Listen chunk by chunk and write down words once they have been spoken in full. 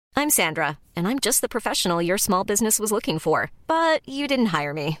I'm Sandra, and I'm just the professional your small business was looking for. But you didn't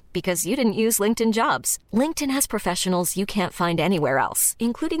hire me because you didn't use LinkedIn Jobs. LinkedIn has professionals you can't find anywhere else,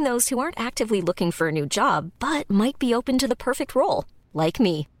 including those who aren't actively looking for a new job, but might be open to the perfect role, like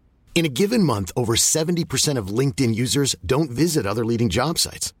me. In a given month, over 70% of LinkedIn users don't visit other leading job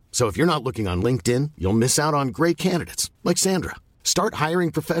sites. So if you're not looking on LinkedIn, you'll miss out on great candidates like Sandra. Start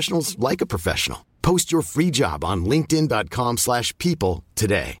hiring professionals like a professional. Post your free job on linkedin.com/people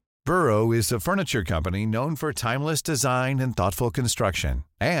today. Burrow is a furniture company known for timeless design and thoughtful construction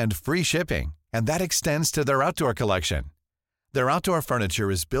and free shipping, and that extends to their outdoor collection. Their outdoor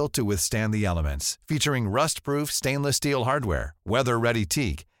furniture is built to withstand the elements, featuring rust-proof stainless steel hardware, weather-ready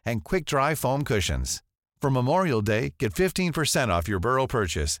teak, and quick-dry foam cushions. For Memorial Day, get 15% off your Burrow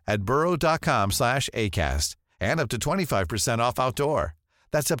purchase at burrow.com/ACAST and up to 25% off outdoor.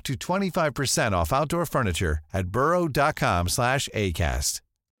 That's up to 25% off outdoor furniture at burrow.com/ACAST.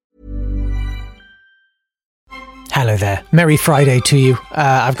 Hello there. Merry Friday to you.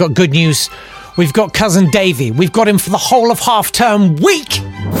 I've got good news. We've got Cousin Davey. We've got him for the whole of half-term week.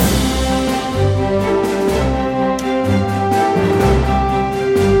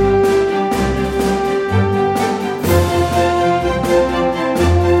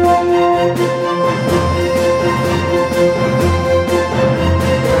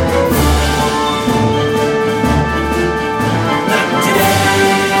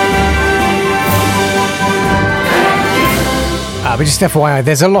 But just FYI,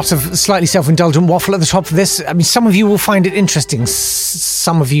 there's a lot of slightly self-indulgent waffle at the top of this. I mean, some of you will find it interesting,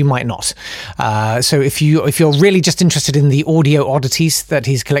 some of you might not. So if you're really just interested in the audio oddities that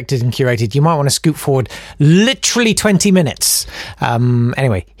he's collected and curated, you might want to scoot forward literally 20 minutes.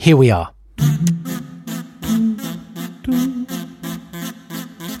 Anyway, here we are.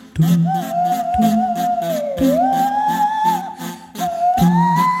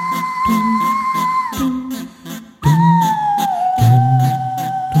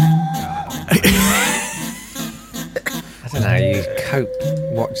 You cope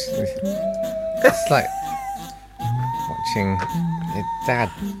it's like watching your dad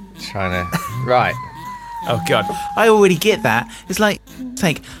trying to right. Oh god, I already get that. It's like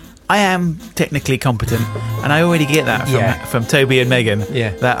I am technically competent, and I already get that from Toby and Megan.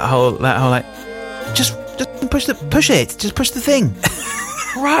 Yeah, that whole like just push the thing.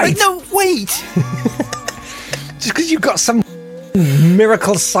 Right. Like, no, wait. Just because you've got some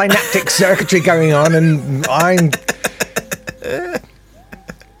miracle synaptic circuitry going on, and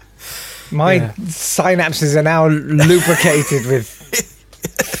my synapses are now lubricated with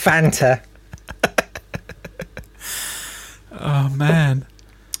Fanta. Oh man.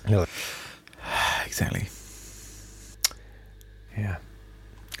 Exactly. Yeah.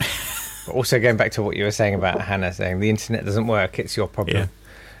 But also going back to what you were saying about Hannah saying the internet doesn't work, it's your problem.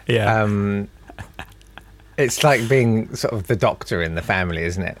 Yeah. It's like being sort of the doctor in the family,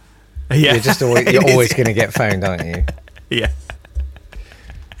 isn't it? Yeah. You're always going to get phoned, aren't you? Yeah.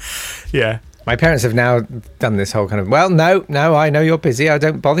 Yeah. My parents have now done this whole kind of, well, no, I know you're busy. I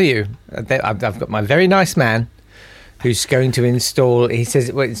don't bother you. I've got my very nice man who's going to install, he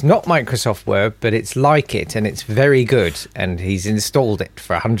says, well, it's not Microsoft Word, but it's like it, and it's very good. And he's installed it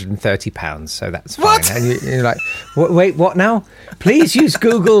for £130, so that's fine. What? And you're like, wait, what now? Please use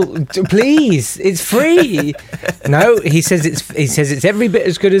Google, please. It's free. No, he says it's every bit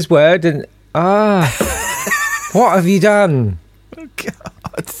as good as Word, and what have you done? Oh,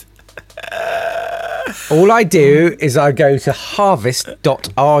 God. All I do is I go to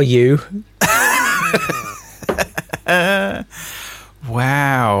harvest.ru.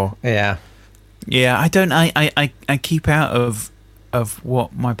 Wow. Yeah. I keep out of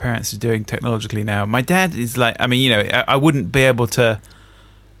what my parents are doing technologically now. My dad is like, I mean, I wouldn't be able to.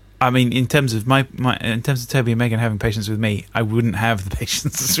 I mean, in terms of in terms of Toby and Megan having patience with me, I wouldn't have the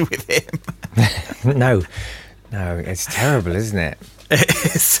patience with him. No, it's terrible, isn't it?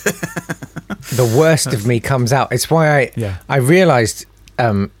 It is. The worst of me comes out. It's why I realised,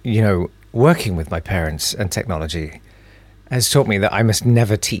 working with my parents and technology has taught me that I must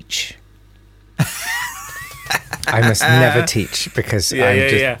never teach. I must never teach because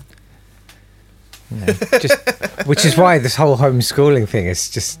which is why this whole homeschooling thing is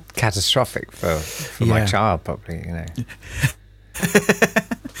just catastrophic for my child, probably.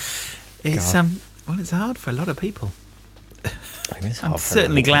 It's it's hard for a lot of people. I'm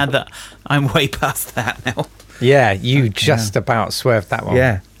certainly glad that I'm way past that now. Yeah, you just about swerved that one.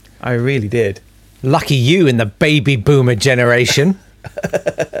 Yeah, I really did. Lucky you in the baby boomer generation.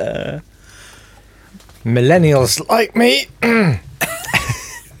 Millennials like me.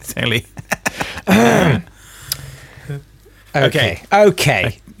 Exactly. Okay.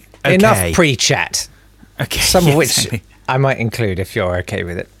 Okay. Enough pre-chat. Okay. Some of which exactly. I might include if you're okay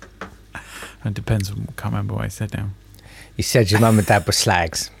with it. It depends. I can't remember what I said now. You said your mum and dad were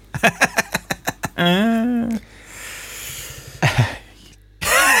slags.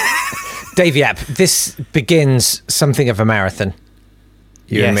 Dave Yap, this begins something of a marathon.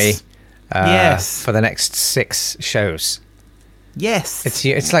 You and me. Yes. Yes. For the next 6 shows. Yes.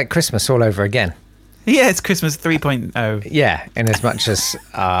 It's like Christmas all over again. Yeah, it's Christmas 3.0. Yeah, in as much as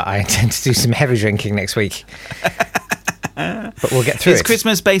I intend to do some heavy drinking next week. But we'll get through Is it.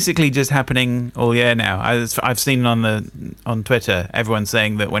 Christmas basically just happening all year now? I've seen on Twitter everyone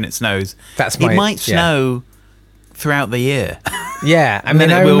saying that when it snows, it might snow throughout the year. Yeah, I And then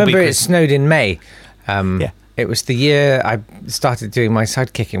mean, I it will be remember it Christmas. snowed in May. Yeah. It was the year I started doing my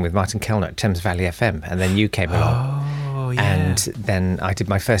sidekicking with Martin Kellner at Thames Valley FM, and then you came along. Oh, yeah. And then I did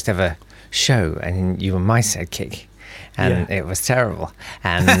my first ever show, and you were my sidekick, and it was terrible.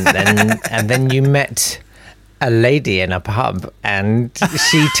 And then you met a lady in a pub, and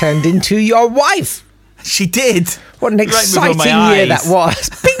she turned into your wife. She did. What an Right before exciting my year eyes. that was.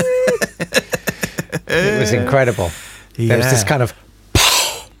 Bing! It was incredible. There was this kind of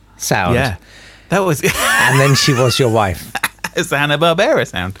sound. Yeah. That was... And then she was your wife. It's the Hanna-Barbera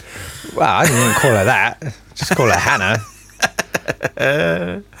sound. Well, I didn't call her that. Just call her Hannah.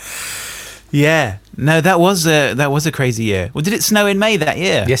 Yeah. No, that was a crazy year. Well, did it snow in May that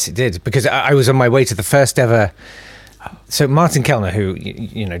year? Yes, it did, because I was on my way to the first ever. So Martin Kellner, who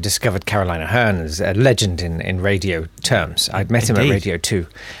discovered Carolina Hearn as a legend in radio terms, I'd met him at Indeed. Radio 2,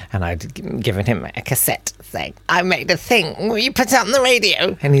 and I'd given him a cassette saying, "I made a thing. Will you put it on the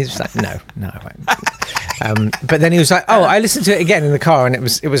radio?" And he was like, "No, I won't." But then he was like, "Oh, I listened to it again in the car, and it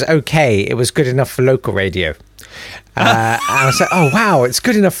was okay. It was good enough for local radio." And I was like, "Oh wow, it's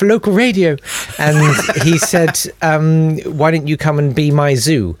good enough for local radio." And he said, "Why don't you come and be my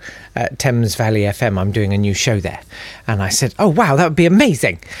zoo at Thames Valley FM? I'm doing a new show there." And I said, "Oh wow, that would be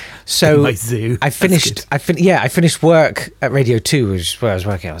amazing." So My zoo. I That's finished. good. I finished work at Radio 2, which is where I was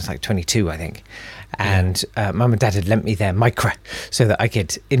working. I was like 22, I think. And Mum and Dad had lent me their Micra so that I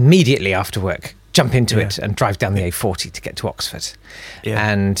could immediately after work jump into it and drive down the A40 to get to Oxford. Yeah.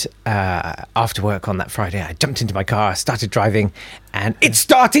 And after work on that Friday, I jumped into my car, started driving, and it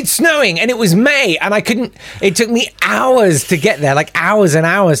started snowing, and it was May, and it took me hours to get there, like hours and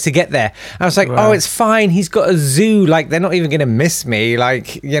hours to get there. I was like, oh, it's fine. He's got a zoo. Like, they're not even going to miss me.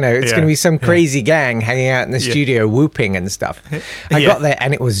 Like, it's going to be some crazy gang hanging out in the studio whooping and stuff. I got there,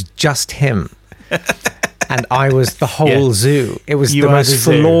 and it was just him. And I was the whole zoo. It was You the are most the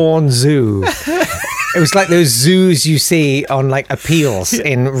zoo. forlorn zoo. It was like those zoos you see on like appeals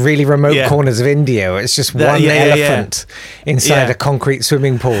in really remote corners of India. It's just one elephant inside a concrete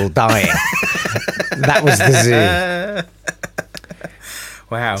swimming pool dying. That was the zoo.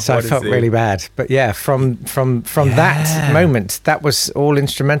 Wow. So I felt really bad. But yeah, from that moment, that was all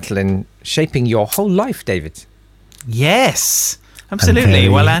instrumental in shaping your whole life, David. Yes. Absolutely.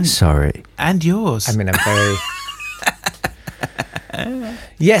 Well, and sorry. And yours. I mean, I'm very...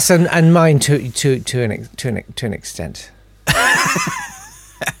 Yes, and mine to an extent.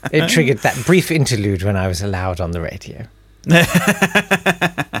 It triggered that brief interlude when I was allowed on the radio.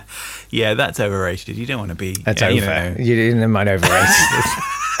 Yeah, that's overrated. You don't want to be. That's over. You know. You didn't mind overrated.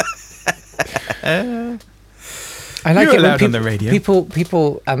 I like You're it when allowed on the radio. People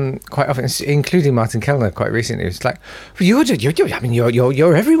quite often, including Martin Kellner, quite recently, was like, well,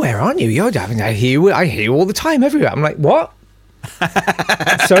 "You're everywhere, aren't you? I hear you all the time, everywhere." I'm like, "What?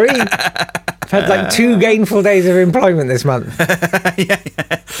 Sorry, I've had like 2 gainful days of employment this month."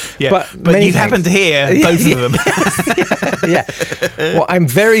 Yeah. But But many you happen to hear both of them. Yeah. What I'm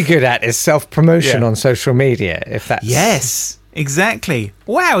very good at is self-promotion on social media. If that's Yes. Exactly.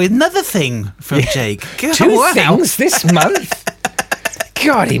 Wow, another thing from Jake. God, 2 wow. things this month.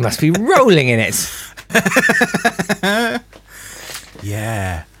 God, he must be rolling in it.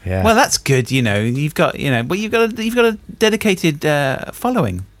 Yeah. Yeah. Well, that's good. You've got a dedicated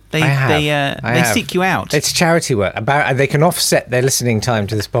following. They I have. seek you out. It's charity work. They can offset their listening time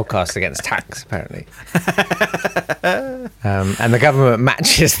to this podcast against tax, apparently. And the government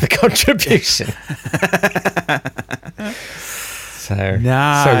matches the contribution. So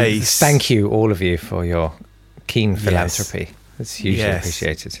Nice. So thank you, all of you, for your keen philanthropy. It's hugely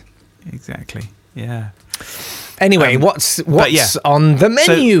appreciated. Exactly. Yeah. Anyway, what's on the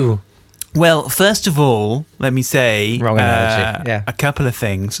menu? Well, first of all, let me say Wrong analogy. a couple of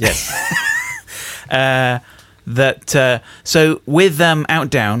things. Yes. So with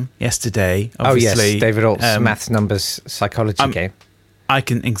Outdown yesterday, obviously. Oh yes, David Alt's maths, numbers, psychology game. I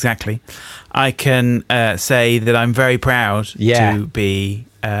can say that I'm very proud to be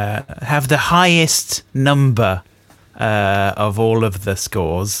have the highest number of all of the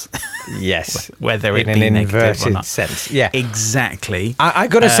scores. Yes, whether it in be an negative or inverted not. sense. Yeah, exactly. I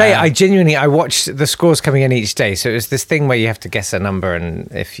got to say, I genuinely watched the scores coming in each day. So it was this thing where you have to guess a number,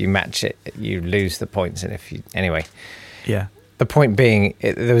 and if you match it, you lose the points. And if you anyway, Yeah. the point being,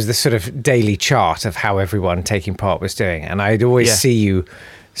 there was this sort of daily chart of how everyone taking part was doing, and I'd always see you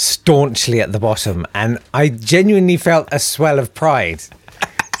staunchly at the bottom, and I genuinely felt a swell of pride.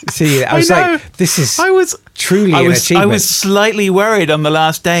 See, I was like, "This is truly an achievement." I was slightly worried on the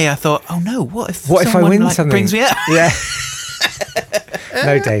last day. I thought, "Oh no, what if I someone, win like, something? brings me up?" Yeah,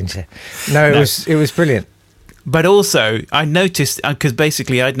 no danger. No, it was brilliant. But also, I noticed because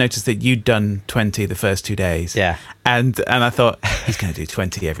basically I'd noticed that you'd done 20 the first 2 days. Yeah, and I thought he's going to do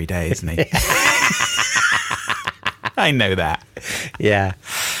 20 every day, isn't he? I know that. Yeah.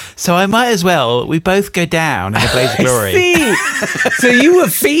 So I might as well. We both go down in a blaze of glory. See, so you were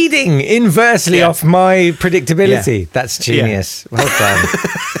feeding inversely off my predictability. Yeah. That's genius. Well done.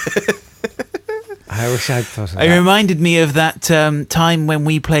 I wish I'd thought of that. It reminded me of that time when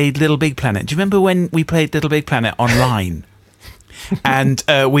we played Little Big Planet. Do you remember when we played Little Big Planet online? And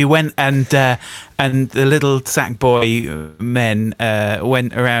we went and the little sack boy men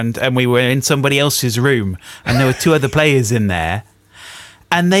went around, and we were in somebody else's room, and there were 2 other players in there,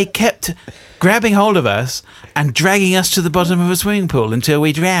 and they kept grabbing hold of us and dragging us to the bottom of a swimming pool until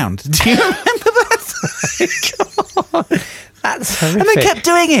we drowned. Do you remember that? God, that's horrific. And they kept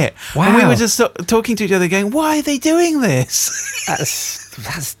doing it. Wow. And we were just talking to each other going, why are they doing this?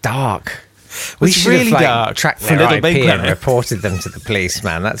 That's dark. We should really have dark tracked for their Little IP Big and Planet. reported them to the police,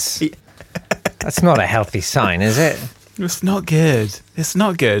 man. That's not a healthy sign, is it? It's not good. It's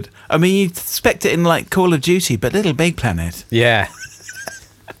not good. I mean, you'd expect it in like Call of Duty, but Little Big Planet. Yeah.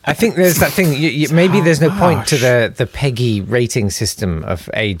 I think there's that thing. Maybe there's no point to the PEGI rating system of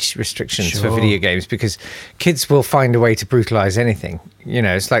age restrictions for video games, because kids will find a way to brutalize anything. You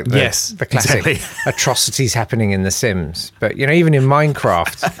know, it's like the classic atrocities happening in The Sims. But, you know, even in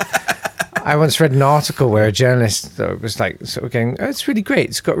Minecraft, I once read an article where a journalist was like sort of going, "Oh, it's really great.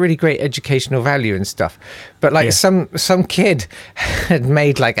 It's got really great educational value and stuff." But like some kid had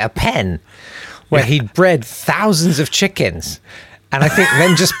made like a pen where he'd bred thousands of chickens. And I think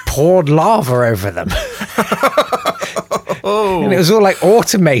then just poured lava over them. And it was all like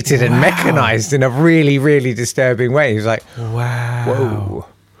automated and mechanized in a really, really disturbing way. He was like, wow. Whoa.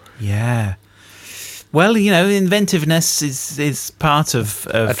 Yeah. Well, you know, inventiveness is part of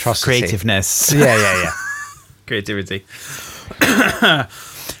creativeness. Yeah. Creativity.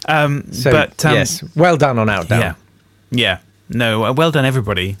 Yes, well done on Outdown. Yeah. No, well done,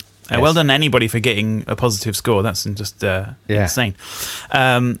 everybody. Well done, anybody, for getting a positive score. That's just insane.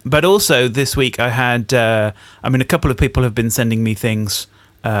 But also this week I had, a couple of people have been sending me things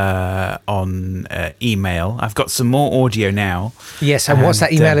on email. I've got some more audio now. Yes, and what's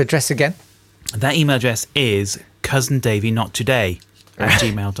that email address again? That email address is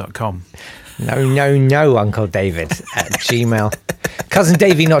cousindavyNotToday@gmail.com. No, Uncle David at Gmail. Cousin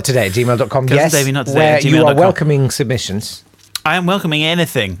Davy Not Today at gmail.com. Yes, where you are welcoming submissions. I am welcoming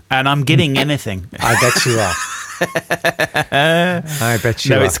anything, and I'm getting anything. I bet you are. I bet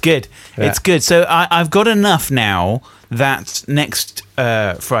you are. No, it's good. Yeah. It's good. So I've got enough now that next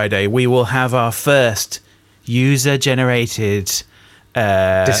Friday we will have our first user-generated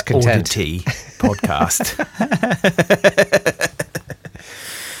Audity podcast.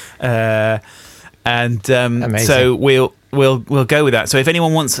 So we'll go with that. So if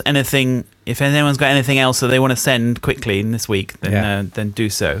anyone wants anything, if anyone's got anything else that they want to send quickly in this week, then do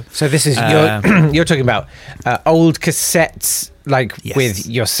so. So this is you're talking about old cassettes, like with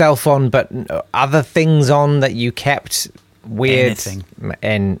yourself on, but other things on that you kept. Weird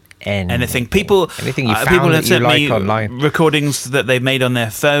anything. People have sent me online recordings that they've made on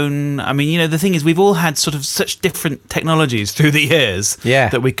their phone. I mean, you know, the thing is, we've all had sort of such different technologies through the years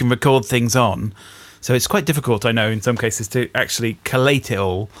that we can record things on. So it's quite difficult, I know, in some cases, to actually collate it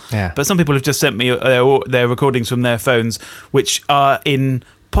all. Yeah. But some people have just sent me their recordings from their phones, which are in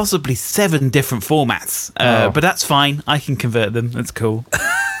possibly 7 different formats. But that's fine. I can convert them. That's cool.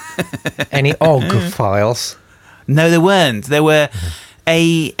 Any OGG files? No, there weren't. There were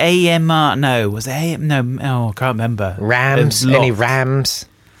AMR. No, was it AM? No, I can't remember. RAMs? Any RAMs?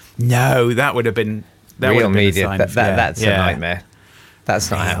 No, that would have been real media. That's a nightmare. That's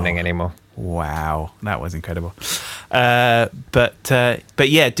not happening anymore. Wow, that was incredible. But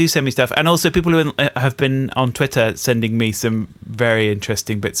yeah, do send me stuff, and also people who have been on Twitter sending me some very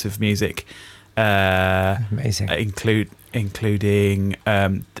interesting bits of music. Amazing, including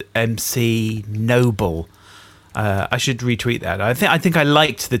MC Noble. I should retweet that. I think I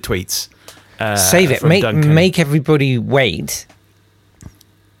liked the tweets. Save it. from Duncan. Make everybody wait.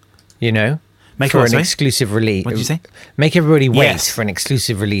 You know, Make for what, an sorry? exclusive release. What did you say? Make everybody wait Yes. for an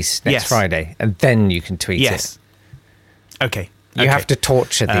exclusive release next Yes. Friday, and then you can tweet Yes. it. Okay. You have to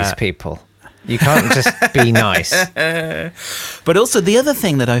torture these people. You can't just be nice. But also the other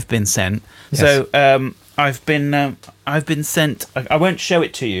thing that I've been sent. Yes. So I've been sent. I won't show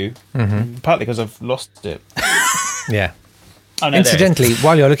it to you, partly because I've lost it. Yeah. Oh, no, Incidentally,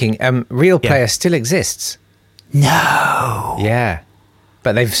 while you're looking, Real Player still exists. No. Yeah.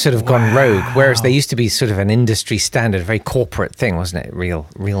 But they've sort of gone rogue, whereas they used to be sort of an industry standard, very corporate thing, wasn't it? Real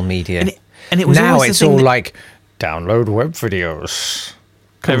media. And it was now always the it's thing all that- like download web videos,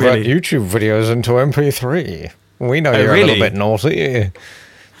 convert really? YouTube videos into MP3. We know Oh, you're a really? little bit naughty.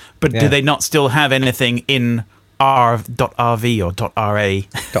 But Yeah. do they not still have anything in r.rv or .ra?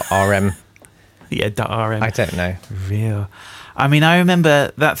 .rm. Yeah, .rm. I don't know. Real. I mean, I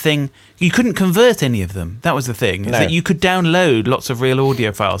remember that thing. You couldn't convert any of them. That was the thing. Is No. that you could download lots of real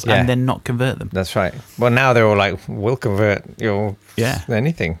audio files Yeah. and then not convert them. That's right. Well, now they're all like, we'll convert your Yeah.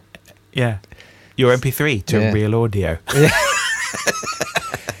 anything. Yeah. Your MP3 to Yeah. real audio.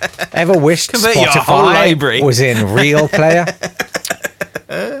 Ever wished Convert your whole Spotify library. was in Real Player?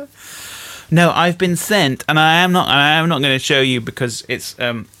 No, I've been sent, and I am not going to show you because it's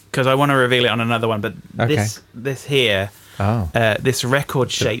because I want to reveal it on another one. But Okay. this here, Oh. this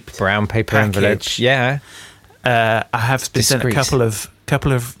record shaped Brown paper envelope. package. Yeah. I have been sent a Discreet.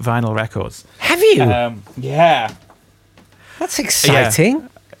 couple of vinyl records. Have you? Yeah, That's exciting.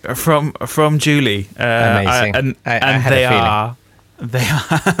 from Julie. Amazing. And I had a they feeling. are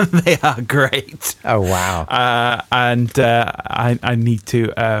they are great. Oh, wow. And I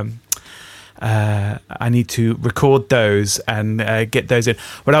need to record those and get those in.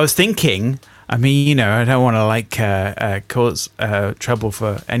 What I was thinking, I mean, you know, I don't want to cause trouble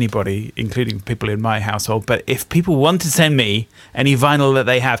for anybody, including people in my household. But if people want to send me any vinyl that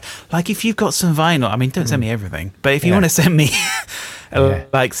they have, like if you've got some vinyl, I mean, don't send me everything, but if you Yeah. want to send me Yeah.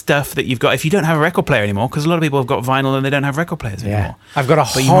 like stuff that you've got, if you don't have a record player anymore, because a lot of people have got vinyl and they don't have record players Yeah. anymore. I've got a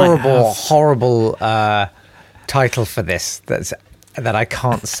But you might horrible title for this that I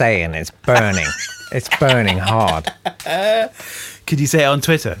can't say, and it's burning. It's burning hard. Could you say it on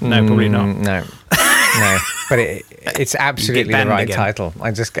Twitter? No, probably not. No. No. But it's absolutely the banned right again. title.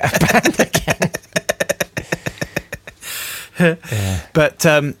 I just got banned again. But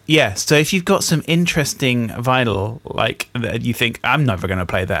yeah, so if you've got some interesting vinyl, like that you think I'm never going to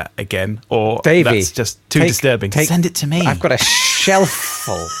play that again, or Davey, that's just too disturbing, send it to me. I've got a shelf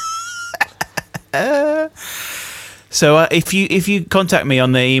full. So if you contact me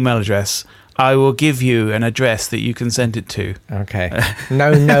on the email address, I will give you an address that you can send it to. Okay.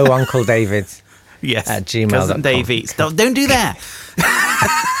 No, Uncle David. Yes, At gmail.com. Cousin Davey. Stop! Don't do that.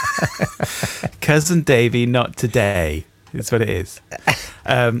 Cousin Davey, not today. That's what it is.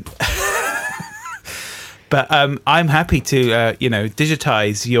 But I'm happy to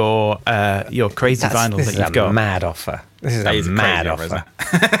digitize your crazy vinyl This that is you've a got. mad offer. This is That a is a mad crazy offer,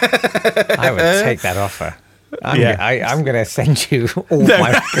 offer. I would take that offer. I'm going to send you all No.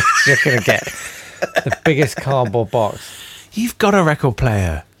 my records. You're going to get the biggest cardboard box. You've got a record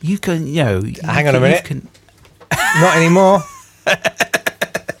player. You can, Hang on a minute. Not anymore.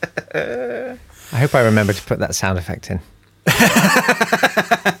 I hope I remember to put that sound effect in.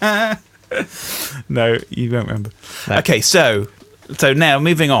 No, you won't remember. No. Okay, so now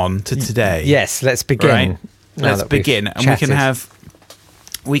moving on to today. Yes, let's begin. Right. Now Let's that we've begin, and chatted.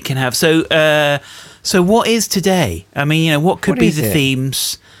 we can have. So what is today? I mean, what could What be is the it?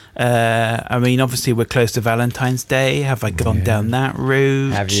 themes? I mean, obviously we're close to Valentine's Day. Have I gone down that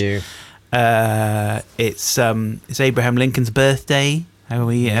route? Have you? It's Abraham Lincoln's birthday. Are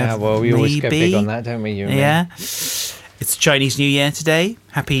we? Yeah, well, we always go maybe? big on that, don't we? You and me? Yeah. It's Chinese New Year today.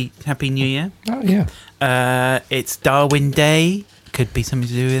 Happy New Year. Oh, yeah. It's Darwin Day. Could be something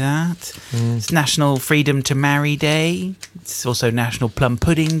to do with that. It's National Freedom to Marry Day. It's also National Plum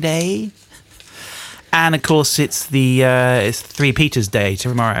Pudding Day. And of course, it's it's Three Peters Day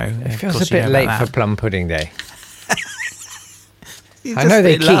tomorrow. It feels a bit late for Plum Pudding Day. I know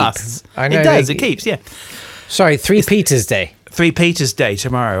they keep. I know it does. they It keeps. Yeah. Sorry, Three Peters Day. Three Peters Day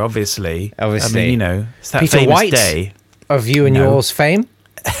tomorrow. Obviously. I Obviously. mean, it's that Peter famous White day. of you and No. yours fame.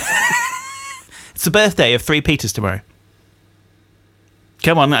 It's the birthday of Three Peters tomorrow.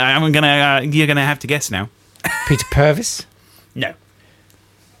 Come on, you're gonna have to guess now. Peter Purvis. No.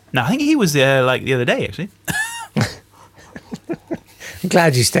 No, I think he was there like the other day, actually. I'm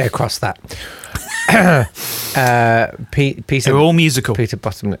glad you stay across that. Peter. They're all musical. Peter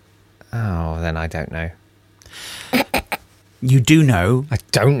Bottomley. Oh, then I don't know. You do know. I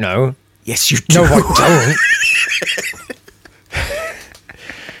don't know. Yes, you do. No, I don't.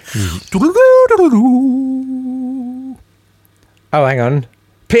 Oh, hang on.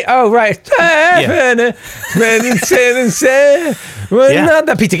 Right. Yeah.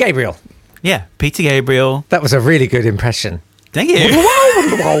 Peter Gabriel. Yeah, Peter Gabriel. That was a really good impression. Thank you.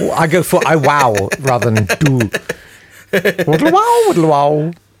 I go for I wow rather than do.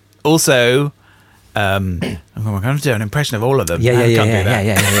 Wow. Also, I'm going to do an impression of all of them. Yeah. You have.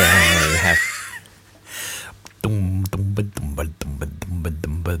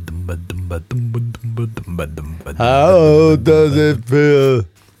 How does it feel?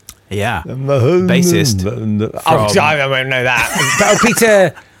 Yeah. Bassist. I don't know that. Oh,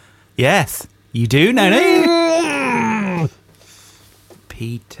 Peter. Yes, you do know. No.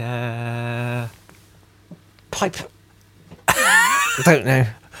 Peter. Pipe. Don't know.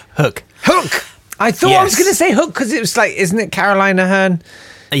 Hook. I thought I was going to say Hook because it was like, isn't it Carolina Hearn?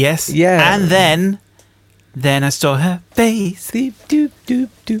 Yes. Yeah. And then I saw her face. Peter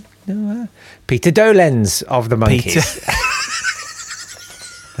Dolenz of the Monkees.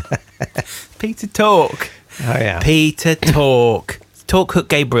 Peter Talk. Oh yeah. Peter Talk. Talk, Hook,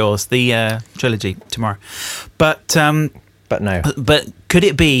 Gabriel's the trilogy tomorrow. But no. But could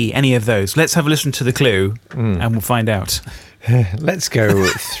it be any of those? Let's have a listen to the clue and we'll find out. Let's go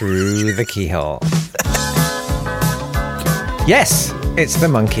through the keyhole. Yes, it's the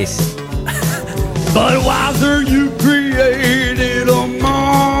Monkees. Budweiser, you created a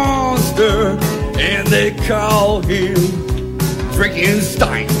monster, and they call him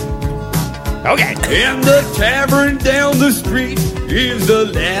Frankenstein. Okay. And the tavern down the street is the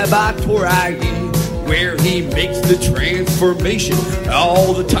laboratory where he makes the transformation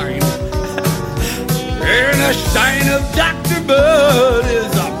all the time. And a shine of Dr. Bud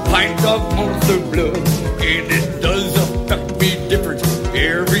is a pint of monster blood, and it does affect me different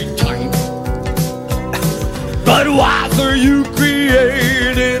every time. Budweiser, you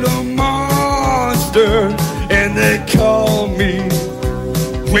created a monster, and they call me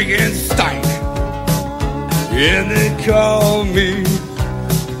Frankenstein. And they call me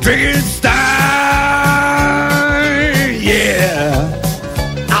Frankenstein. Yeah,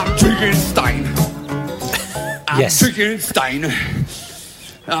 I'm Frankenstein. Yes. Frankenstein.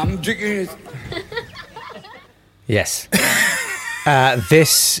 I'm drinking. Yes.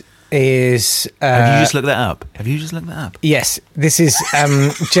 This is. Have you just looked that up? Yes, this is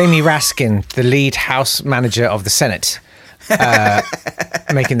Jamie Raskin, the lead House manager of the Senate,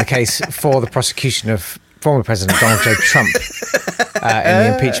 making the case for the prosecution of former President Donald J. Trump in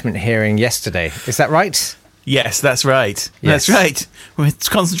the impeachment hearing yesterday. Is that right? Yes, that's right. Yes. That's right. We're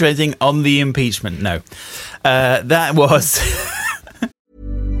concentrating on the impeachment. No. That was...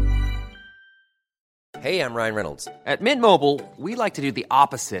 Hey, I'm Ryan Reynolds. At Mint Mobile, we like to do the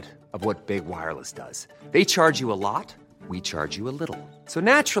opposite of what Big Wireless does. They charge you a lot, we charge you a little. So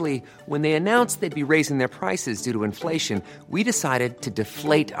naturally, when they announced they'd be raising their prices due to inflation, we decided to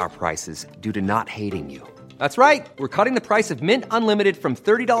deflate our prices due to not hating you. That's right. We're cutting the price of Mint Unlimited from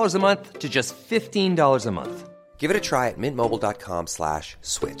 $30 a month to just $15 a month. Give it a try at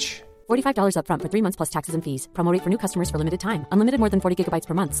mintmobile.com/switch. $45 up front for 3 months plus taxes and fees. Promo rate for new customers for limited time. Unlimited more than 40 gigabytes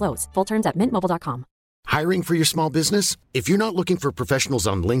per month. Slows full terms at mintmobile.com. Hiring for your small business? If you're not looking for professionals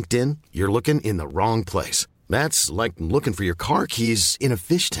on LinkedIn, you're looking in the wrong place. That's like looking for your car keys in a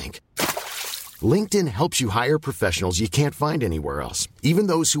fish tank. LinkedIn helps you hire professionals you can't find anywhere else, even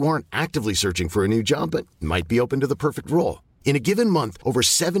those who aren't actively searching for a new job but might be open to the perfect role. In a given month, over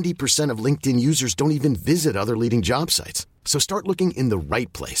 70% of LinkedIn users don't even visit other leading job sites. So start looking in the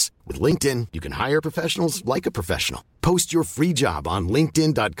right place. With LinkedIn, you can hire professionals like a professional. Post your free job on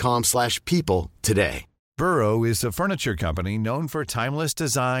linkedin.com/people today. Burrow is a furniture company known for timeless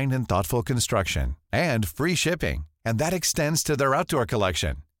design and thoughtful construction, and free shipping, and that extends to their outdoor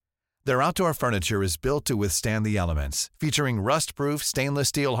collection. Their outdoor furniture is built to withstand the elements, featuring rust-proof stainless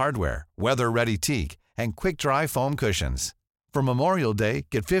steel hardware, weather-ready teak, and quick-dry foam cushions. For Memorial Day,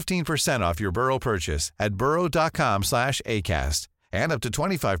 get 15% off your Burrow purchase at burrow.com/ACAST and up to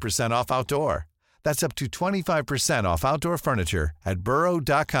 25% off outdoor. That's up to 25% off outdoor furniture at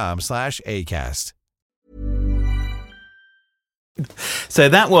burrow.com/ACAST. So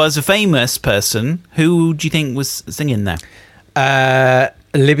that was a famous person. Who do you think was singing there?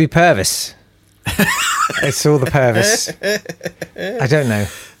 Libby Purvis. I saw the Purvis. I don't know.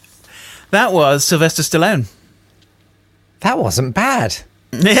 That was Sylvester Stallone. That wasn't bad.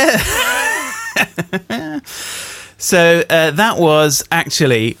 Yeah. So that was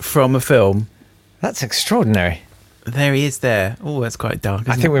actually from a film. That's extraordinary. There he is there. Oh, that's quite dark.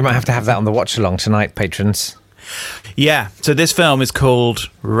 I think we might have to have that on the watch along tonight, patrons. Yeah, so this film is called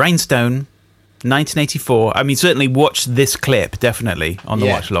Rhinestone, 1984. I mean, certainly watch this clip, definitely, on the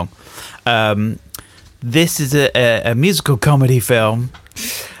watch along. This is a musical comedy film.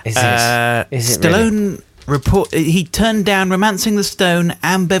 Is it Stallone he turned down Romancing the Stone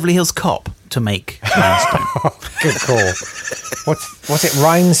and Beverly Hills Cop to make Rhinestone. Good call. What's it?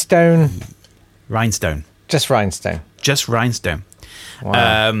 Rhinestone? Rhinestone. Just Rhinestone. Just Rhinestone.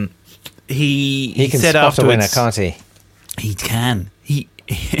 Wow. He can said spot afterwards, a winner, can't he? He can.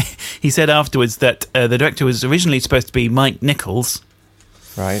 He said afterwards that the director was originally supposed to be Mike Nichols,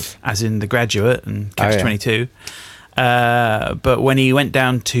 right? As in The Graduate and Catch-22. But when he went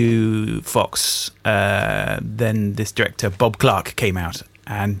down to Fox, then this director Bob Clark came out,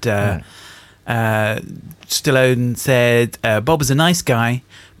 and Stallone said Bob is a nice guy,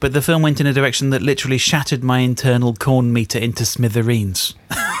 but the film went in a direction that literally shattered my internal corn meter into smithereens.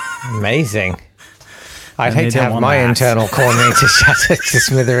 Amazing. I'd hate to have my internal corn meter shattered to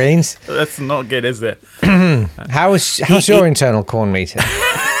smithereens. That's not good, is it? How's your internal corn meter?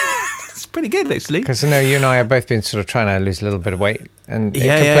 It's pretty good, actually. Because I know you and I have both been sort of trying to lose a little bit of weight, and it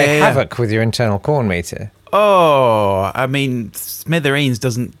can play havoc with your internal corn meter. Oh, I mean, smithereens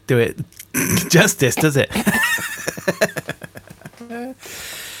doesn't do it justice, does it?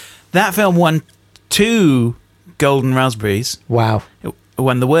 That film won 2 Golden Raspberries. Wow. It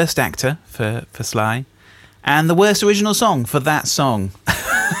won the worst actor for Sly, and the worst original song for that song.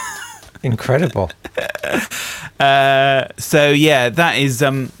 Incredible. So yeah, that is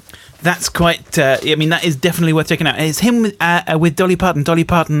that's quite. I mean, that is definitely worth checking out. It's him with Dolly Parton. Dolly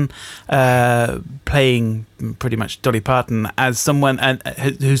Parton playing pretty much Dolly Parton as someone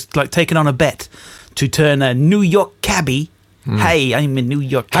who's like taken on a bet to turn a New York cabbie. Hey, I'm a New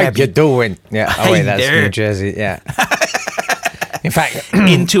York cabbie. How you doing? Yeah. Oh wait, that's there. New Jersey. Yeah. In fact,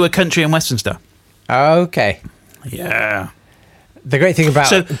 into a country and western star. Okay. Yeah. The great thing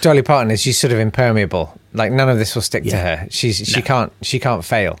about Dolly Parton is she's sort of impermeable. Like none of this will stick to her. She can't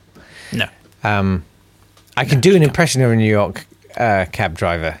fail. No. I can do an impression of a New York cab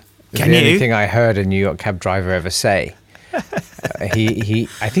driver. Can the you? only thing I heard a New York cab driver ever say. I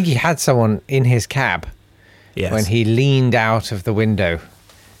think he had someone in his cab when he leaned out of the window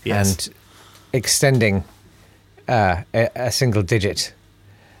and extending a single digit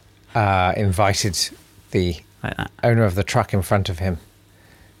invited the owner of the truck in front of him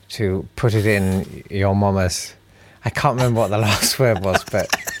to put it in your mama's. I can't remember what the last word was, but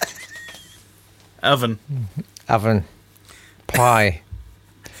oven, pie,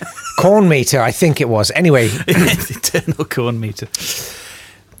 corn meter. I think it was. Anyway, eternal corn meter.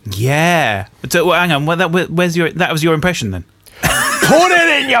 Yeah. So well, hang on. Where's your? That was your impression then. Put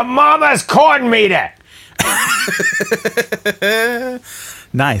it in your mama's corn meter.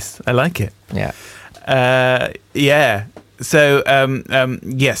 Nice. I like it. Yeah. Yeah. So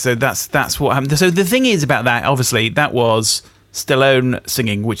so that's what happened. So the thing is about that, obviously, that was Stallone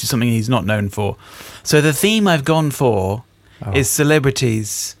singing, which is something he's not known for. So the theme I've gone for is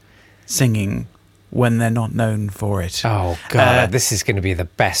celebrities singing when they're not known for it. Oh God, this is going to be the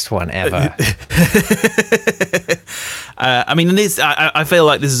best one ever. I mean, I feel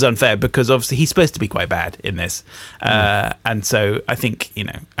like this is unfair because obviously he's supposed to be quite bad in this, and so I think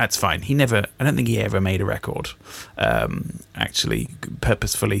that's fine. I don't think he ever made a record, actually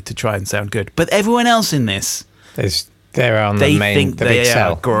purposefully to try and sound good. But everyone else in this, they're on the main. Think the they big are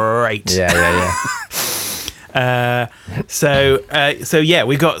cell. Great. Yeah. So yeah,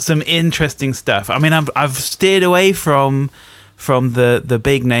 we got some interesting stuff. I mean, I've steered away from the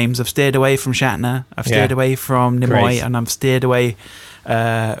big names. I've steered away from Shatner. I've steered away from Nimoy, and I've steered away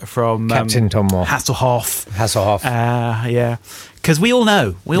from Captain Tom Moore, Hasselhoff. Yeah, because we all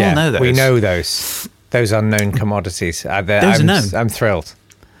know those. We know those unknown commodities. Those are known. I'm thrilled.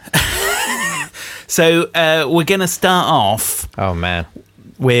 So we're going to start off. Oh man.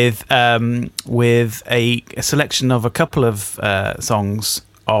 With a selection of a couple of songs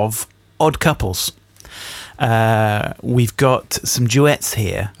of odd couples. We've got some duets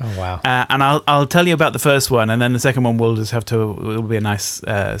here. Oh wow! And I'll tell you about the first one, and then the second one will be a nice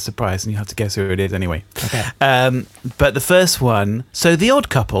surprise, and you have to guess who it is anyway. Okay. But the first one, so The Odd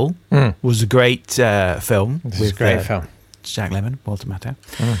Couple was a great film. This is a great film. Jack Lemmon, Walter Matthau.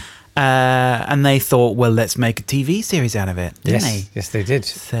 And they thought, well, let's make a TV series out of it, didn't they? Yes, they did.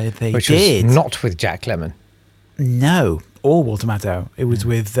 So they Which did. was not with Jack Lemmon. No, or Walter Matthau. It was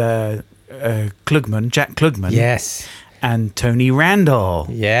with Jack Klugman. Yes. And Tony Randall.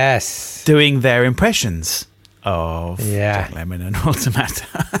 Yes. Doing their impressions of Jack Lemmon and Walter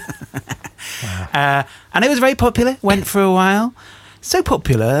Matthau. Wow. And it was very popular. Went for a while. So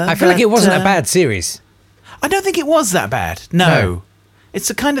popular. I feel like it wasn't a bad series. I don't think it was that bad. No. It's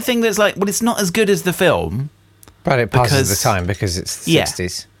the kind of thing that's like, well, it's not as good as the film. But it passes the time because it's the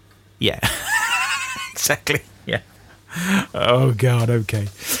 60s. Yeah. Exactly. Yeah. Oh, God, okay.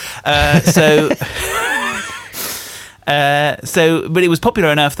 But it was popular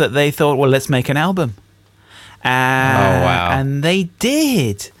enough that they thought, well, let's make an album. Wow. And they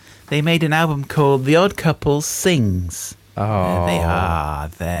did. They made an album called The Odd Couple Sings. Oh. There they are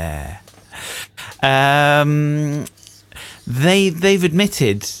there. They've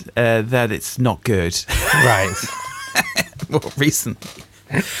admitted that it's not good. Right. More recently.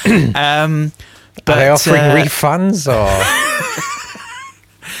 But, are they offering refunds or?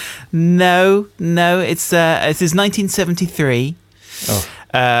 No. It's this is 1973. Oh.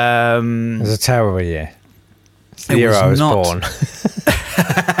 It was a terrible year. It's the year I was born.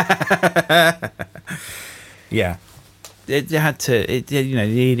 Yeah. It had to. It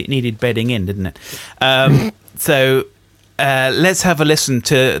needed bedding in, didn't it? So let's have a listen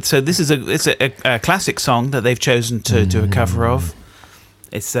to. So this is a classic song that they've chosen to do a cover of.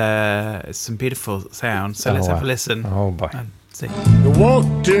 It's some beautiful sound. So let's have a listen. Oh boy! See. You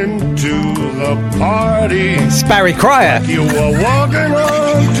walked into the party. It's Barry Cryer. Like you were walking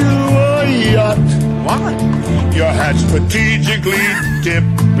onto a yacht. What? Your hat strategically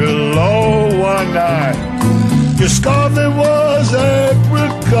dipped below one eye. Your scarf, it was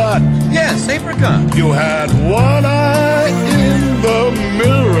apricot. Yes, apricot. You had one eye in the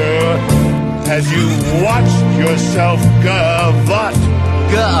mirror as you watched yourself gavotte.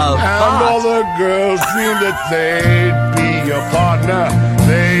 And all the girls dreamed that they'd be your partner.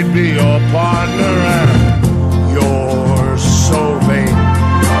 They'd be your partner, and you're so vain.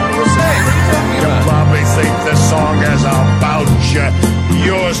 What are you saying? What are you talking You about? probably think the song is about you.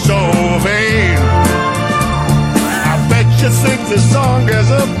 You're so vain. I bet you think the song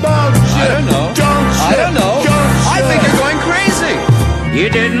is about you. I don't know. Don't you? I don't know. Don't I you? think you're going crazy. You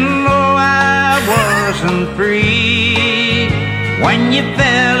didn't know I wasn't free when you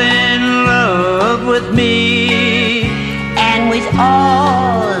fell in love with me. And with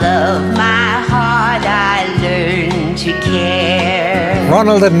all of my heart I learned to care.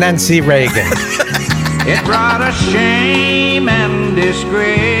 Ronald and Nancy Reagan. It brought us shame and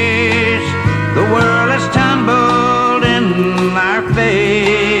disgrace. The world has tumbled in our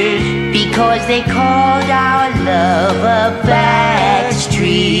face. Because they called our love a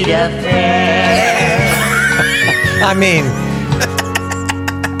backstreet affair. I mean,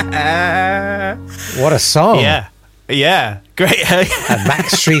 what a song. Yeah. Great. A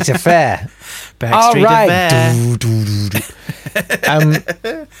Backstreet Affair. Backstreet Affair.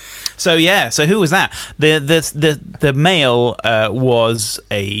 So who was that? The male was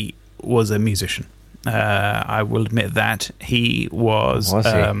a musician. I will admit that he was. Was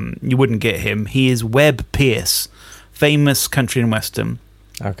he? You wouldn't get him. He is Webb Pierce, famous country and western.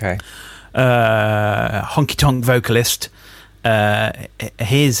 Okay. Honky tonk vocalist.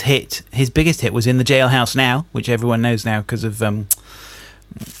 His biggest hit was In the Jailhouse Now, which everyone knows now because of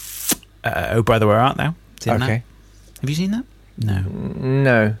Oh Brother Where Art Thou? Okay. That? Have you seen that?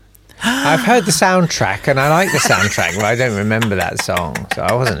 No. I've heard the soundtrack and I like the soundtrack, but I don't remember that song, so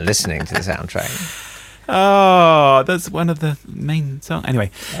I wasn't listening to the soundtrack. Oh, that's one of the main songs. Anyway,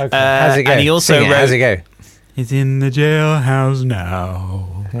 Okay. How's it go? And he also Sing it. wrote, How's it go? He's in the jailhouse now.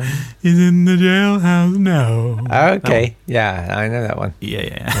 He's in the jailhouse now. Okay. Yeah, I know that one.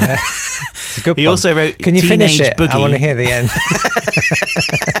 Yeah. It's a good He one. also wrote Can you Teenage finish it? Boogie. I want to hear the end.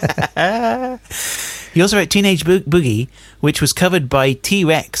 He also wrote Teenage Boogie, which was covered by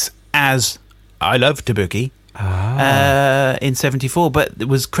T-Rex as I Love to Boogie in 74, but it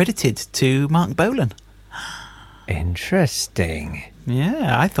was credited to Mark Bolan. Interesting.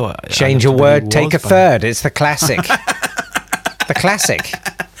 Yeah, I thought... Change a word, take a third. It's the classic. The classic.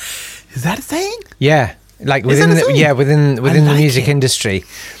 Is that a thing? Yeah, like Is that within a thing? within the like music it. industry,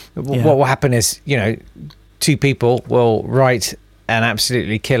 what will happen is, two people will write an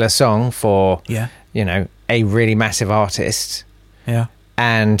absolutely killer song for a really massive artist, Yeah.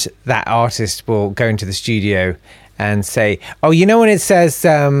 and that artist will go into the studio and say, "Oh, when it says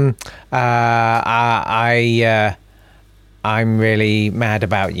I'm really mad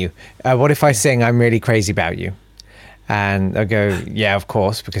about you. What if I sing I'm really crazy about you?" And they'll go, "Yeah, of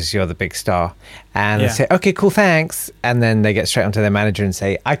course, because you're the big star." And they say, "Okay, cool, thanks." And then they get straight onto their manager and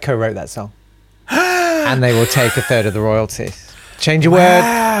say, "I co-wrote that song." And they will take a third of the royalties. Change a word,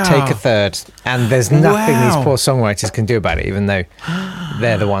 take a third. And there's nothing these poor songwriters can do about it, even though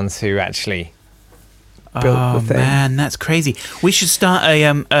they're the ones who actually built the thing. Man, that's crazy. We should start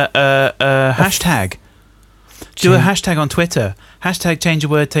a hashtag. Do a hashtag on Twitter. Hashtag change a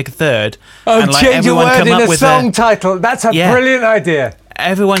word, take a third. Oh, and, change a word in a song title. That's a Yeah. brilliant idea.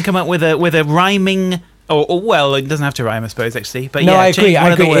 Everyone come up with a rhyming, or well, it doesn't have to rhyme, I suppose, actually. But No, yeah, I agree. change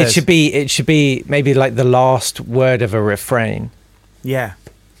one of the It words. should be maybe like the last word of a refrain. Yeah.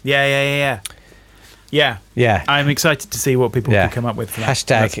 Yeah. I'm excited to see what people Yeah. can come up with for that. That's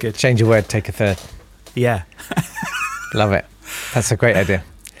Hashtag good. change a word, take a third. Yeah. Love it. That's a great idea.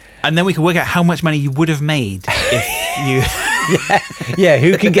 And then we can work out how much money you would have made if you. Yeah,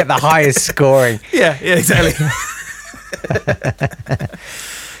 who can get the highest scoring? Yeah, exactly.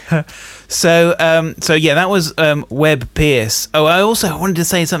 So yeah, that was Webb Pierce. Oh, I also wanted to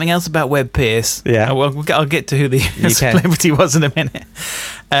say something else about Webb Pierce. Yeah. Well, I'll get to who the can. celebrity was in a minute.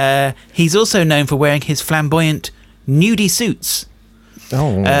 He's also known for wearing his flamboyant nudie suits.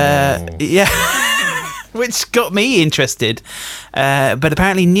 Oh. Yeah. Which got me interested. But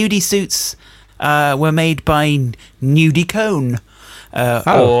apparently nudie suits were made by Nudie Cone.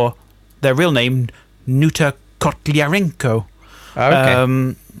 Or their real name, Nuta Kotlyarenko.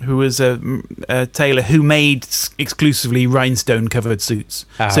 Okay. Who was a tailor who made exclusively rhinestone-covered suits.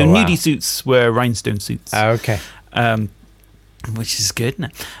 So wow. nudie suits were rhinestone suits. Okay. Which is good. No?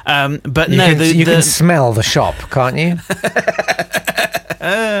 But You no, can, you can smell the shop, can't you?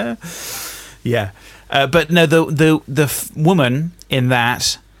 Yeah. But no, the woman in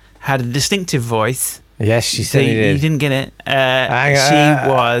that had a distinctive voice. Yes, she certainly You did. didn't get it. She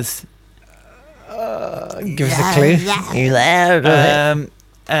was. Give us a clue.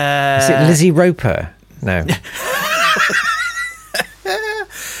 Is it Lizzie Roper? No.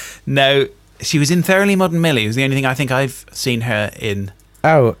 No, she was in Thoroughly Modern Millie. It was the only thing I think I've seen her in.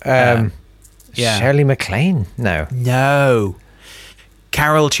 Oh, yeah. Shirley MacLaine? No. No.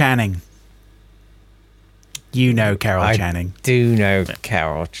 Carol Channing. You know Carol I Channing. do know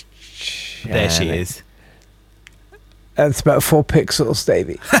Carol Channing. There she is. That's about 4 pixels,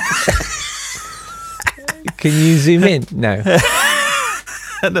 Davey. Can you zoom in? No.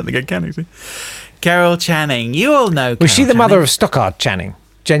 I don't think I can actually. Carol Channing. You all know. Was she Carol the mother Channing. of Stockard Channing?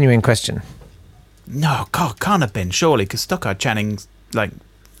 Genuine question. No, God, can't have been, surely, because Stockard Channing's, like,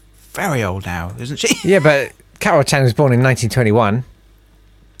 very old now, isn't she? Yeah, but Carol Channing was born in 1921.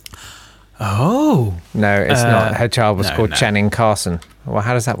 Oh. No, it's not. Her child was no, called no. Channing Carson. Well,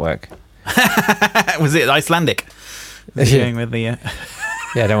 how does that work? Was it Icelandic? Doing with the.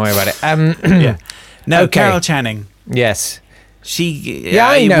 Yeah, don't worry about it. Yeah. No, Okay. Carol Channing. Yes. She. Yeah,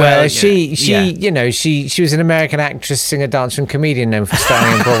 I know well, her. She, yeah. you know, she was an American actress, singer, dancer, and comedian known for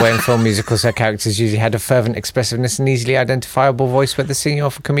starring in Broadway and film musicals. Her characters usually had a fervent expressiveness and easily identifiable voice, whether singing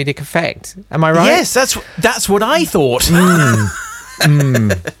or for comedic effect. Am I right? Yes, that's what I thought.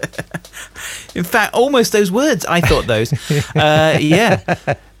 In fact, almost those words. I thought those. Yeah.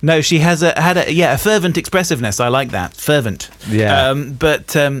 No, she had a fervent expressiveness. I like that. Fervent. Yeah.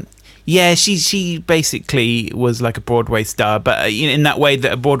 Yeah, she basically was like a Broadway star, but in that way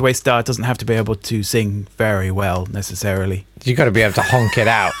that a Broadway star doesn't have to be able to sing very well necessarily. You got to be able to honk it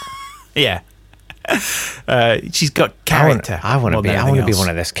out. Yeah. She's got character. I want to be one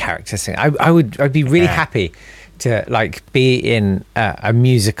of those character singers. I'd be really happy to like be in a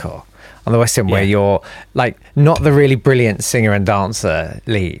musical on the West End where you're like not the really brilliant singer and dancer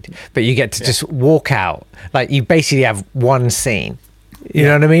lead, but you get to just walk out. Like you basically have one scene. You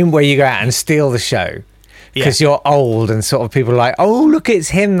know what I mean? Where you go out and steal the show. Because you're old and sort of people are like, oh, look, it's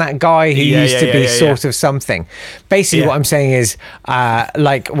him, that guy who used to be sort of something. Basically, what I'm saying is,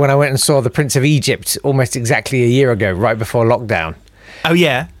 like when I went and saw The Prince of Egypt almost exactly a year ago, right before lockdown. Oh,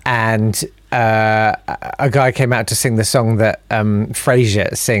 yeah. And a guy came out to sing the song that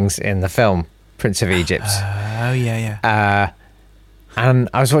Frasier sings in the film, Prince of Egypt. Oh, yeah. And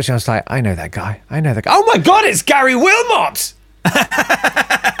I was watching, I was like, I know that guy. Oh, my God, it's Gary Wilmot!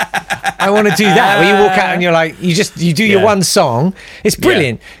 I want to do that where you walk out and you're like you do your one song. It's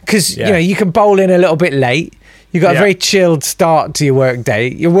brilliant because you know you can bowl in a little bit late. You've got a very chilled start to your work day.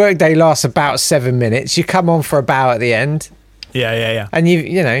 Your work day lasts about 7 minutes. You come on for a bow at the end. Yeah. And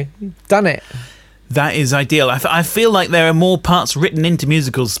you've done it. That is ideal. I feel like there are more parts written into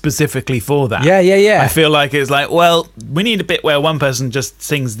musicals specifically for that. Yeah. I feel like it's like, well, we need a bit where one person just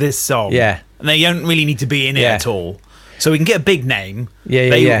sings this song. Yeah. And they don't really need to be in it at all. So we can get a big name.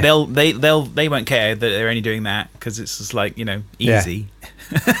 They won't care that they're only doing that because it's just like, easy.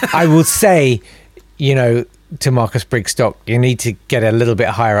 I will say, to Marcus Brigstock, you need to get a little bit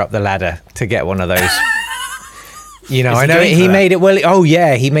higher up the ladder to get one of those. I know he made it well. Oh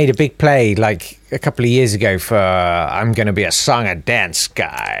yeah, he made a big play like a couple of years ago for I'm going to be a song and dance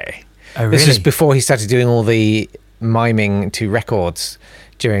guy. Oh, really? This was before he started doing all the miming to records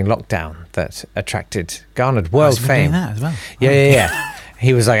during lockdown that garnered world he's been fame. doing that as well. Yeah.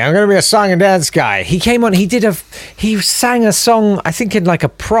 He was like, I'm going to be a song and dance guy. He came on, he sang a song, I think in like a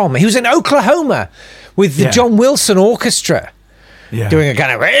prom. He was in Oklahoma with the John Wilson Orchestra. Yeah. Doing a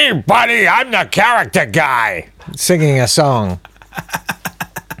kind of, hey, buddy, I'm the character guy. Singing a song.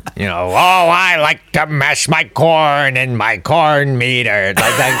 I like to mash my corn in my corn meter. Like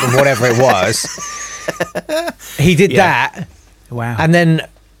that, whatever it was. He did that. Wow. And then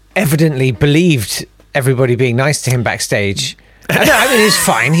evidently believed everybody being nice to him backstage. I mean, he's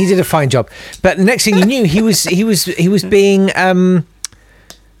fine. He did a fine job. But the next thing you knew, he was being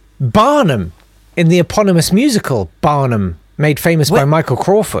Barnum in the eponymous musical Barnum, made famous by Michael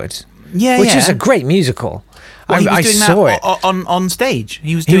Crawford. Which is a great musical. I saw it on stage.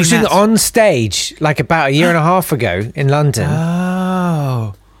 He was doing it on stage like about a year and a half ago in London.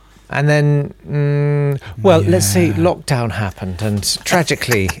 Oh. And then, let's say lockdown happened, and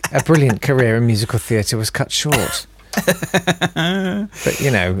tragically, a brilliant career in musical theatre was cut short. But you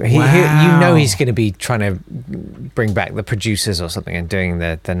know he's going to be trying to bring back the producers or something and doing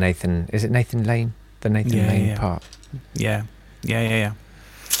the Nathan. Is it Nathan Lane? The Nathan Lane part. Yeah.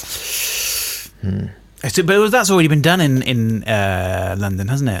 So, but that's already been done in London,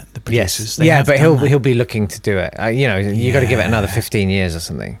 hasn't it? The producers. Yes. But he'll be looking to do it. You got to give it another 15 years or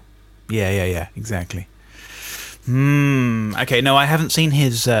something. Yeah. Exactly. Okay. No, I haven't seen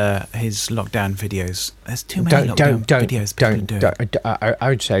his lockdown videos. There's too many lockdown videos. Don't. I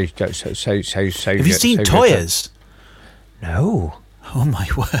would say. Have you seen Toyah's? No. Oh my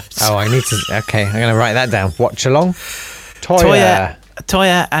word. Oh, I need to. Okay, I'm going to write that down. Watch along.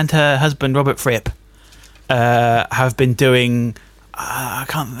 Toyah and her husband Robert Fripp have been doing. I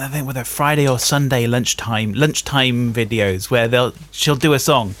think whether Friday or Sunday lunchtime videos where she'll do a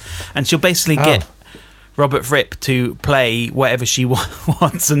song, and she'll basically get Robert Fripp to play whatever she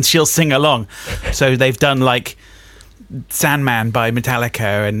wants, and she'll sing along. So they've done like Sandman by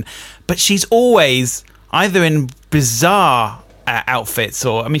Metallica, but she's always either in bizarre outfits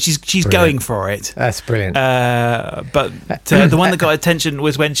or she's going for it. That's brilliant. But the one that got attention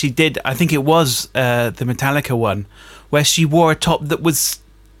was when she did, I think it was the Metallica one, where she wore a top that was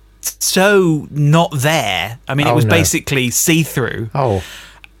so not there. It was basically see-through. Oh.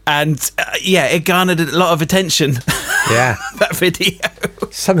 And it garnered a lot of attention. Yeah. That video.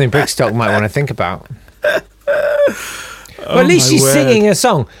 Something Brigstock might want to think about. Well, at least she's singing a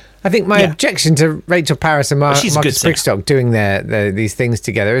song. I think my objection to Rachel Parris and Marcus Brigstock doing these things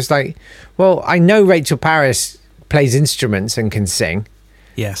together is like, well, I know Rachel Parris plays instruments and can sing.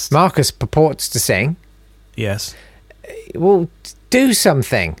 Yes. Marcus purports to sing. Yes. Well, do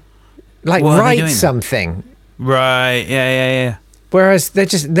something. Like, write something. Right. Yeah. Whereas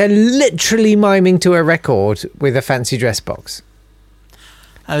they're literally miming to a record with a fancy dress box.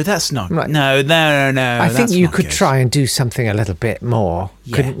 Oh, that's not... Right. No. I think you could try and do something a little bit more,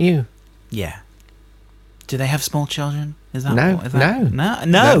 couldn't you? Yeah. Do they have small children? Is that No.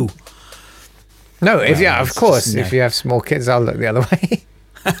 No, of course. If you have small kids, I'll look the other way.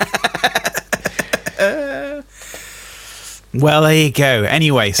 Well, there you go.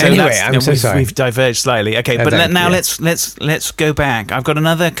 Anyway, I'm so sorry. We've diverged slightly. Okay, but let's go back. I've got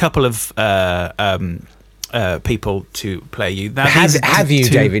another couple of people to play you. Have you,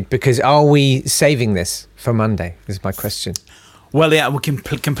 David? Because are we saving this for Monday? Is my question. Well, yeah, we can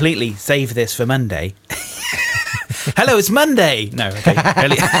completely save this for Monday. Hello, it's Monday. No, okay.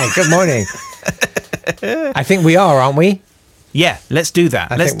 Good morning. I think we are, aren't we? Yeah, let's do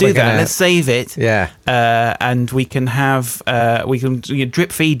that. Let's save it. Yeah. And we can have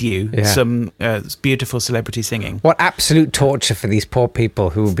drip feed you some beautiful celebrity singing. What absolute torture for these poor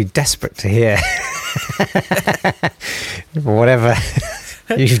people who will be desperate to hear whatever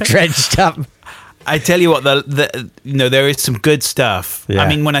you've dredged up. I tell you what, there is some good stuff. Yeah.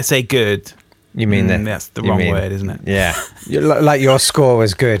 When I say good, you mean that's the wrong word, isn't it? Yeah. Like your score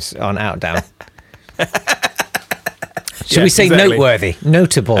was good on Outdown. Should we say noteworthy,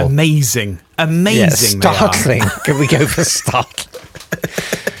 notable, amazing? Yeah, startling. Can we go for startling?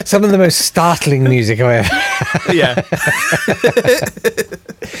 Some of the most startling music I've ever. Yeah.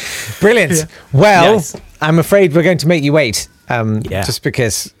 Brilliant. Yeah. Well, I'm afraid we're going to make you wait. Just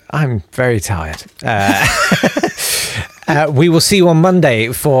because I'm very tired. We will see you on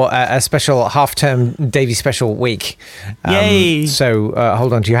Monday for a special half-term Davey special week. Yay! So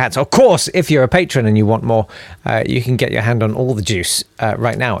hold on to your hats. Of course, if you're a patron and you want more, you can get your hand on all the juice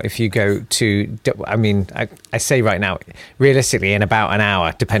right now. If you go to, I say right now, realistically in about an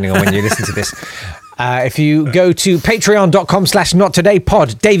hour, depending on when you listen to this. If you go to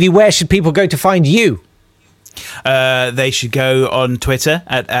patreon.com/nottodaypod, Davey, where should people go to find you? They should go on Twitter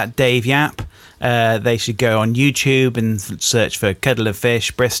at Dave Yap. They should go on YouTube and search for Cuddle of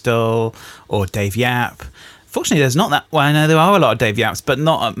Fish Bristol or Dave Yap. Fortunately, there's not that. Well, I know there are a lot of Dave Yaps, but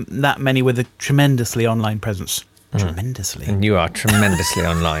not that many with a tremendously online presence. Tremendously. And you are tremendously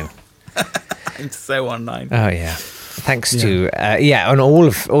online. I'm so online. Oh yeah. Thanks to and all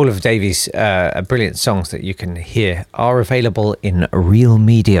of Davey's brilliant songs that you can hear are available in real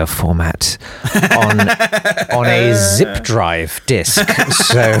media format on a zip drive disc.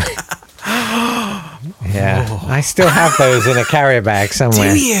 So I still have those in a carrier bag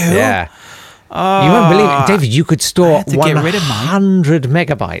somewhere. Do you? Yeah. You won't believe it, David. You could store 100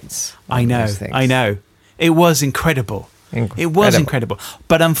 megabytes. I know. It was incredible. It was incredible.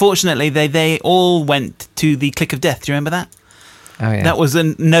 But unfortunately, they all went to the click of death. Do you remember that? Oh, yeah. That was a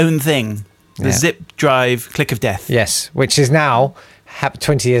known thing. The zip drive click of death. Yes, which is now,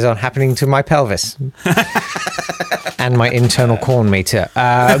 20 years on, happening to my pelvis. And my internal corn meter.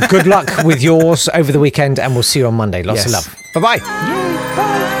 Good luck with yours over the weekend, and we'll see you on Monday. Lots of love. Bye-bye.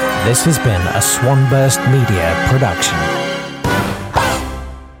 Bye. This has been a Swanburst Media production.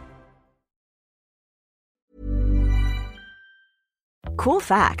 Cool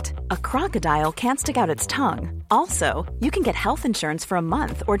fact, a crocodile can't stick out its tongue. Also, you can get health insurance for a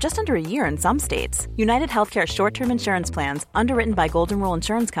month or just under a year in some states. United Healthcare short-term insurance plans, underwritten by Golden Rule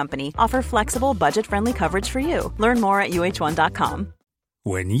Insurance Company, offer flexible, budget-friendly coverage for you. Learn more at uh1.com.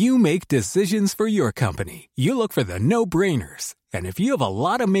 When you make decisions for your company, you look for the no-brainers. And if you have a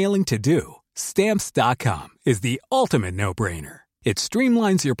lot of mailing to do, Stamps.com is the ultimate no-brainer. It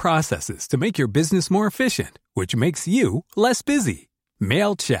streamlines your processes to make your business more efficient, which makes you less busy.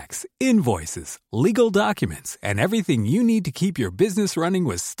 Mail checks, invoices, legal documents, and everything you need to keep your business running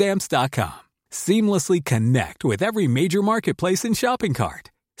with Stamps.com. Seamlessly connect with every major marketplace and shopping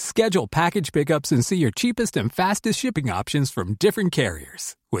cart. Schedule package pickups and see your cheapest and fastest shipping options from different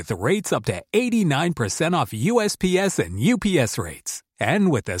carriers. With rates up to 89% off USPS and UPS rates.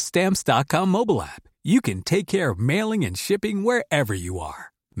 And with the Stamps.com mobile app, you can take care of mailing and shipping wherever you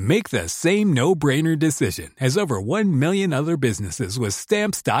are. Make the same no-brainer decision as over 1 million other businesses with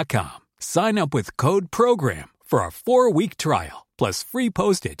Stamps.com. Sign up with code PROGRAM for a 4-week trial, plus free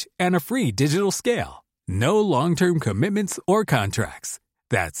postage and a free digital scale. No long-term commitments or contracts.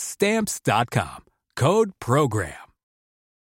 That's Stamps.com. Code PROGRAM.